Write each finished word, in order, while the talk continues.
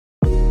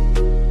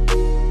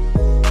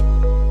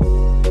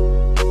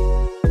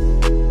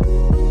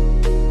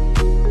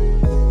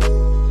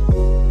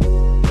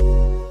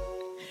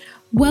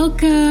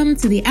Welcome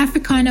to the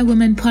Africana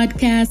Women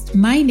Podcast.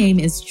 My name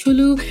is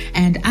Chulu,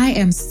 and I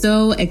am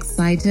so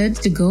excited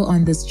to go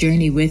on this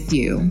journey with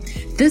you.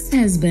 This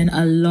has been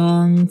a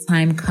long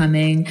time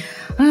coming,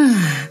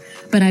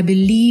 but I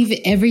believe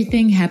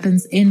everything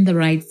happens in the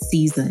right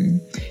season.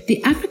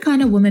 The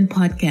Africana Women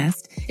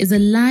Podcast is a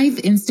live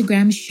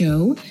Instagram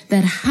show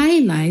that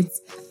highlights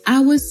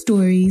our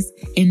stories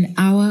in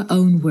our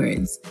own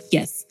words.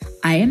 Yes,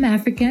 I am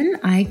African.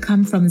 I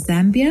come from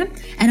Zambia,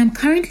 and I'm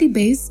currently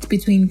based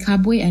between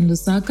Kabwe and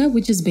Lusaka,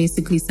 which is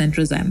basically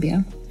central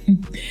Zambia.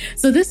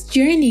 So this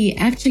journey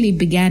actually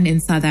began in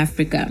South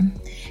Africa,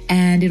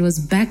 and it was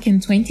back in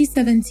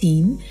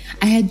 2017.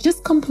 I had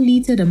just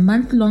completed a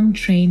month-long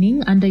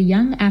training under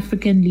Young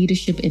African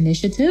Leadership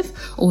Initiative,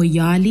 or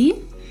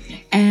YALI,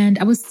 and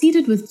I was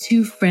seated with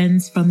two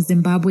friends from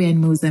Zimbabwe and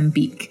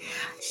Mozambique.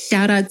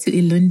 Shout out to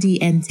Ilundi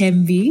and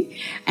Tembi.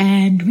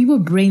 And we were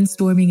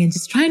brainstorming and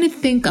just trying to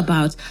think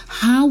about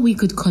how we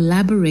could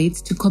collaborate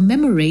to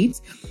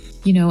commemorate,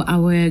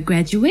 our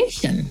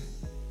graduation.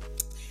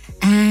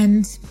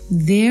 And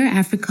their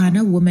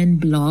Africana Woman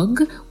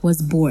blog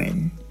was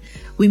born.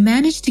 We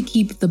managed to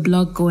keep the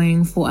blog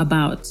going for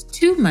about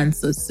 2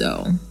 months or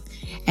so.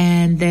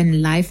 And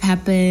then life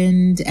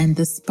happened and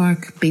the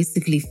spark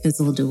basically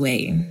fizzled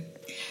away.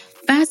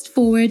 Fast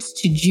forward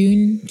to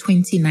June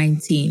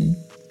 2019.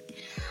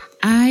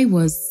 I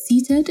was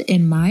seated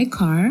in my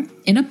car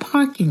in a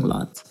parking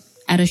lot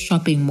at a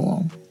shopping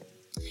mall.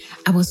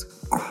 I was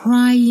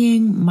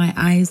crying my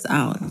eyes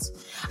out.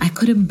 I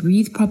couldn't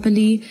breathe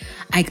properly.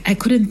 I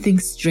couldn't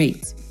think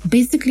straight.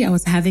 Basically, I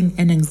was having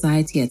an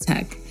anxiety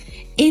attack.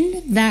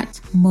 In that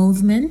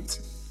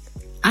moment,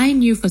 I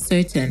knew for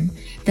certain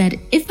that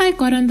if I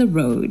got on the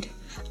road,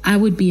 I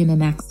would be in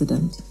an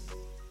accident.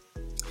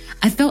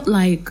 I felt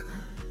like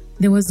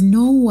there was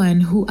no one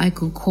who I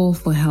could call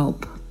for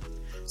help.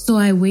 So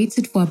I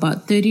waited for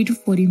about 30 to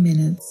 40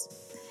 minutes.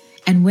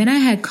 And when I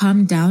had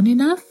calmed down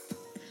enough,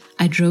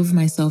 I drove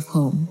myself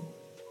home.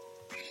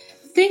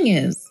 Thing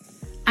is,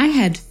 I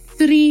had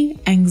 3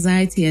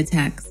 anxiety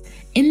attacks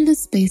in the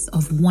space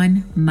of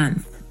 1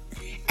 month.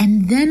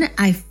 And then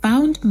I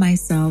found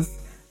myself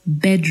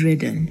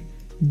bedridden,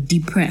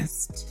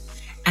 depressed.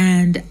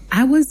 And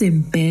I was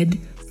in bed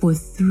for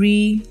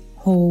 3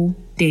 whole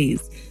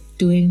days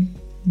doing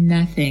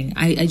nothing.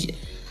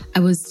 I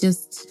was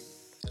just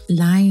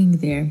lying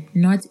there,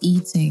 not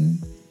eating,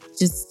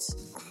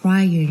 just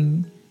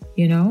crying,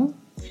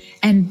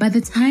 And by the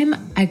time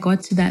I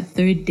got to that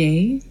 3rd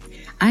day,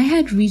 I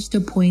had reached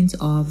a point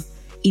of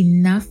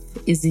enough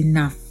is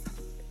enough.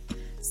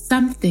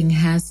 Something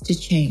has to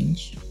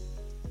change.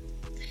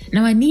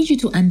 Now, I need you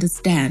to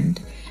understand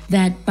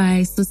that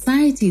by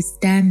society's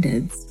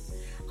standards,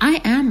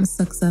 I am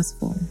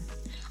successful.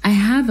 I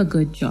have a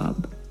good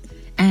job.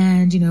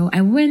 And,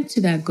 I went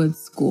to that good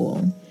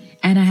school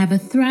and I have a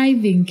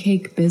thriving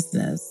cake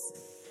business.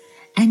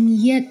 And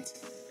yet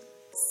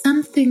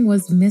something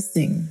was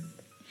missing.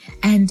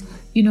 And,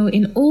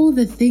 in all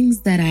the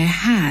things that I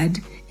had,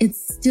 it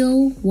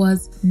still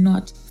was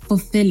not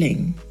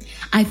fulfilling.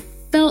 I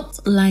felt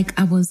like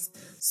I was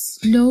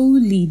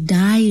slowly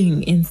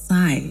dying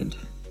inside.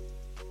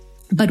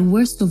 But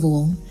worst of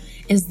all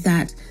is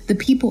that the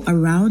people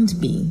around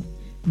me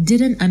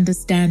didn't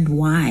understand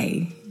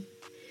why.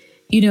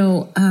 You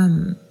know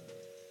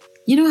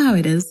how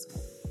it is?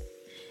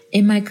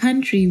 In my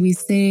country, we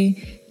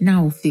say,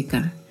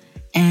 naufika.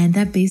 And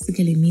that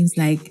basically means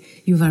like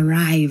you've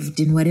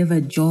arrived in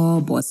whatever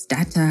job or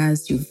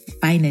status you've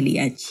finally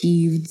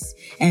achieved.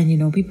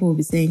 And, people will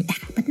be saying,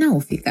 but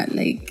naufika,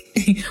 like,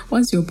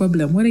 what's your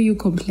problem? What are you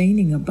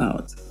complaining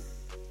about?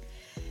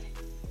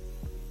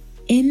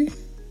 In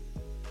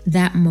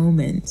that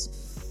moment,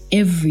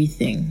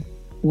 everything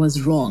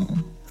was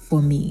wrong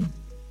for me.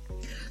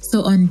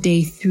 So on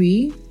day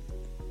 3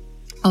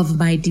 of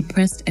my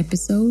depressed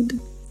episode,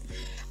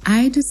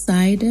 I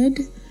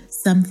decided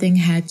something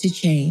had to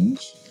change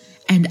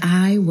and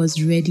I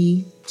was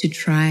ready to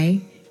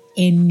try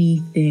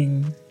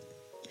anything.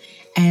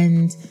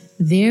 And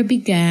there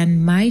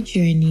began my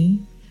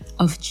journey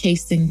of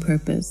chasing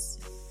purpose.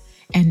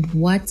 And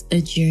what a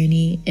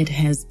journey it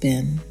has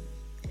been.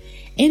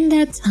 In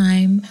that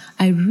time,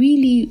 I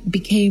really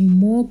became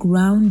more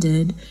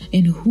grounded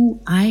in who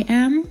I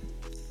am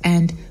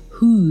and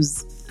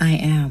whose I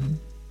am.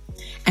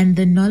 And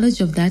the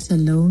knowledge of that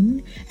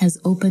alone has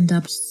opened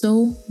up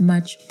so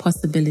much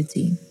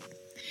possibility.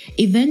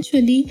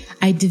 Eventually,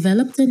 I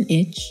developed an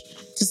itch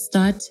to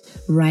start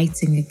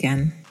writing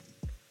again.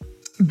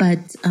 But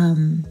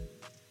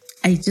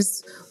I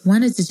just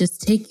wanted to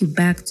take you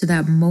back to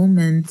that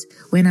moment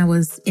when I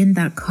was in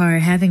that car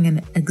having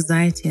an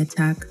anxiety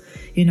attack.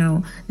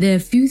 There are a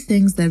few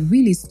things that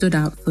really stood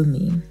out for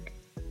me.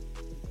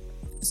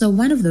 So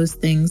one of those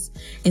things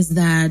is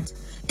that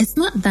it's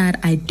not that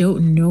I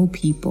don't know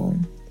people,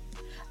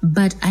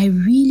 but I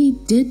really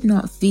did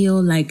not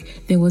feel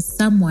like there was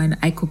someone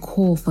I could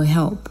call for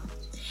help.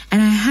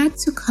 And I had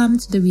to come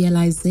to the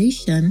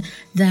realization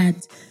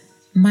that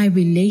my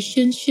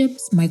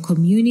relationships, my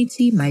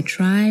community, my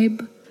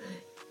tribe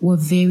were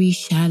very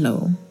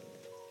shallow.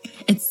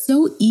 It's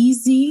so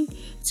easy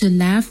to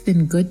laugh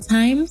in good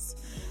times,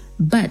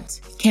 but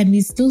can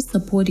we still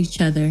support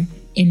each other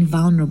in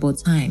vulnerable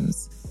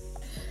times?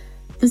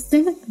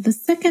 The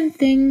second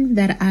thing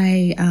that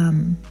I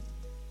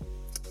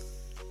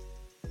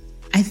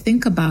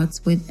think about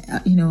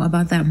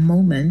about that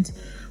moment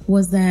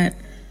was that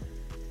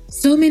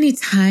so many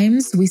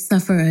times we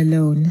suffer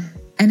alone.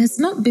 And it's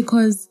not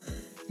because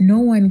no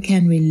one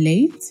can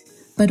relate,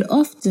 but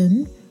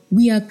often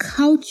we are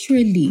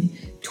culturally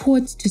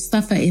taught to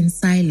suffer in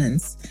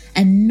silence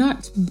and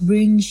not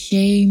bring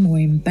shame or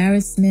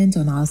embarrassment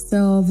on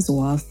ourselves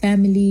or our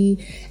family.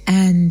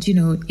 And you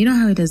know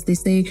how it is. They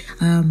say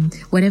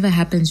whatever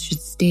happens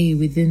should stay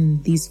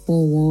within these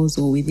four walls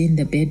or within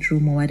the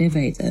bedroom or whatever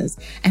it is.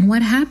 And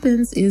what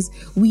happens is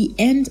we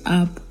end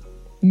up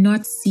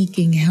not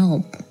seeking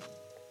help.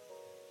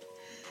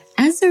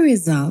 As a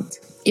result,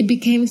 it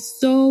became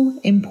so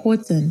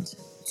important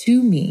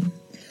to me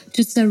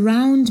to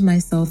surround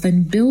myself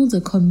and build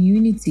a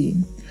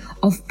community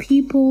of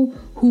people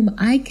whom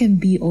I can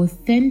be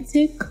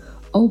authentic,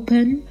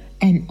 open,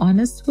 and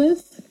honest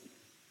with.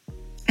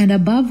 And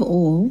above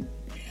all,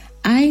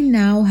 I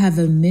now have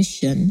a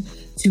mission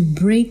to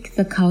break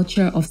the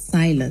culture of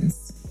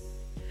silence.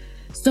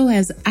 So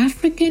as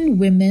African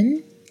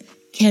women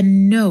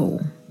can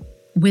know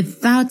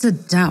without a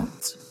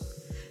doubt,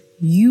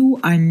 you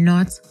are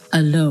not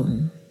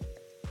alone.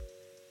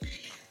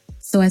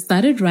 So I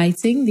started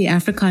writing the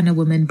Africana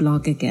Woman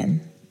blog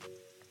again.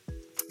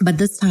 But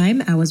this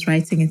time I was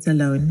writing it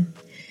alone.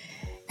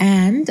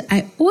 And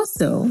I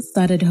also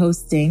started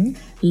hosting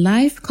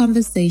live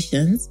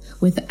conversations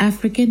with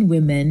African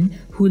women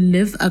who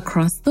live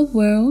across the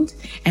world.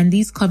 And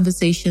these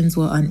conversations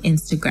were on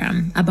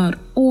Instagram about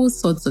all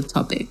sorts of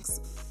topics.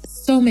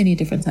 So many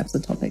different types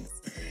of topics.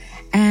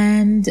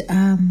 And,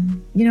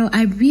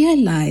 I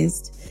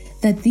realized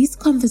that these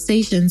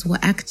conversations were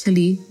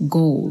actually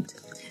gold.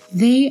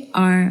 They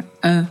are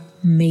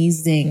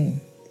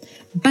amazing,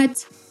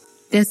 but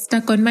they're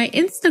stuck on my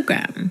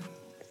Instagram.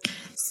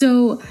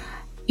 So,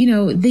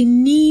 they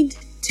need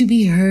to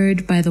be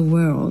heard by the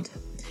world.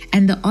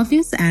 And the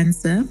obvious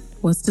answer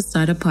was to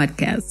start a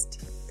podcast.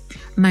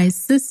 My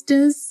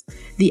sisters,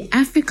 the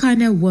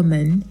Africana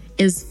Woman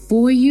is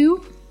for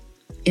you,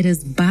 it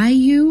is by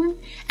you,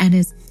 and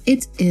it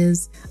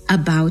is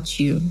about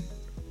you.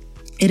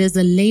 It is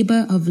a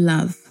labor of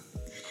love.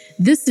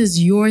 This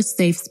is your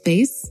safe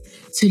space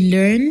to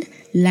learn,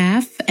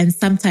 laugh, and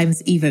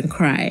sometimes even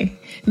cry.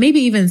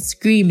 Maybe even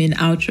scream in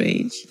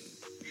outrage.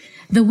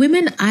 The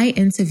women I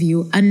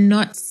interview are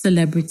not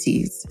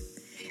celebrities.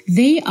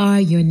 They are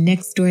your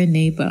next door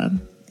neighbor.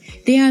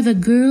 They are the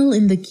girl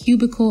in the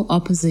cubicle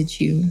opposite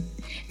you.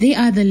 They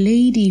are the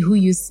lady who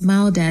you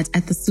smiled at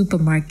the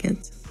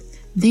supermarket.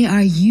 They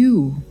are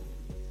you.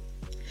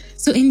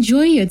 So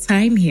enjoy your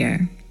time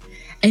here.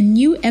 A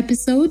new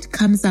episode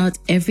comes out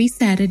every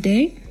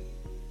Saturday.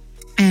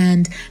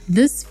 And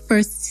this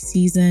first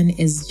season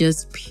is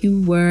just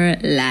pure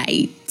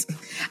light.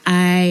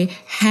 I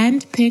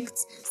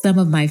handpicked some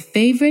of my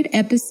favorite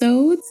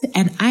episodes,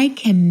 and I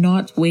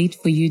cannot wait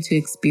for you to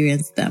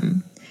experience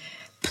them.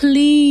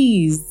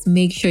 Please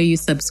make sure you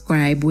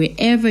subscribe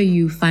wherever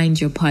you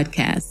find your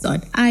podcasts,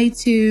 on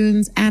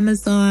iTunes,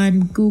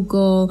 Amazon,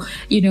 Google,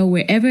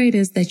 wherever it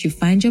is that you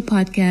find your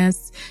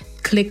podcasts,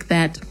 click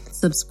that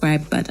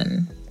subscribe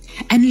button.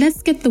 And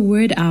let's get the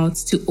word out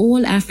to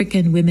all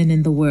African women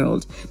in the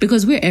world,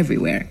 because we're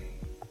everywhere.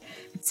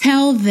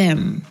 Tell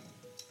them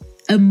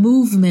a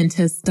movement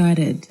has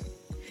started.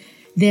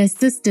 Their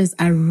sisters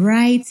are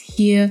right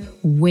here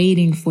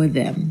waiting for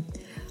them.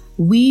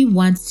 We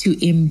want to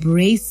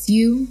embrace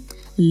you,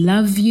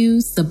 love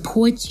you,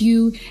 support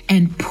you,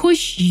 and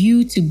push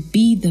you to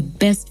be the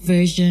best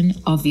version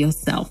of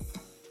yourself.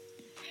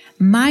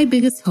 My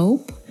biggest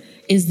hope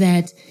is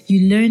that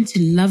you learn to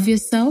love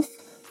yourself,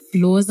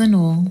 flaws and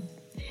all,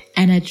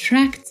 and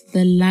attract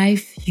the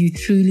life you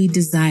truly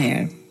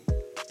desire.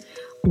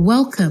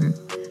 Welcome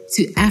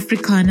to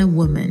Africana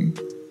Woman.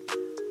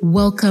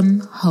 Welcome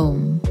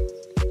home.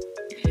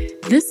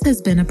 This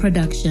has been a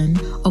production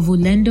of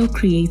Ulendo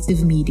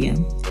Creative Media.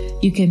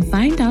 You can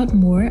find out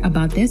more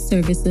about their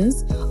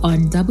services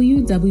on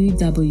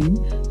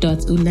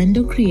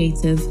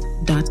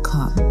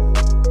www.ulendocreative.com.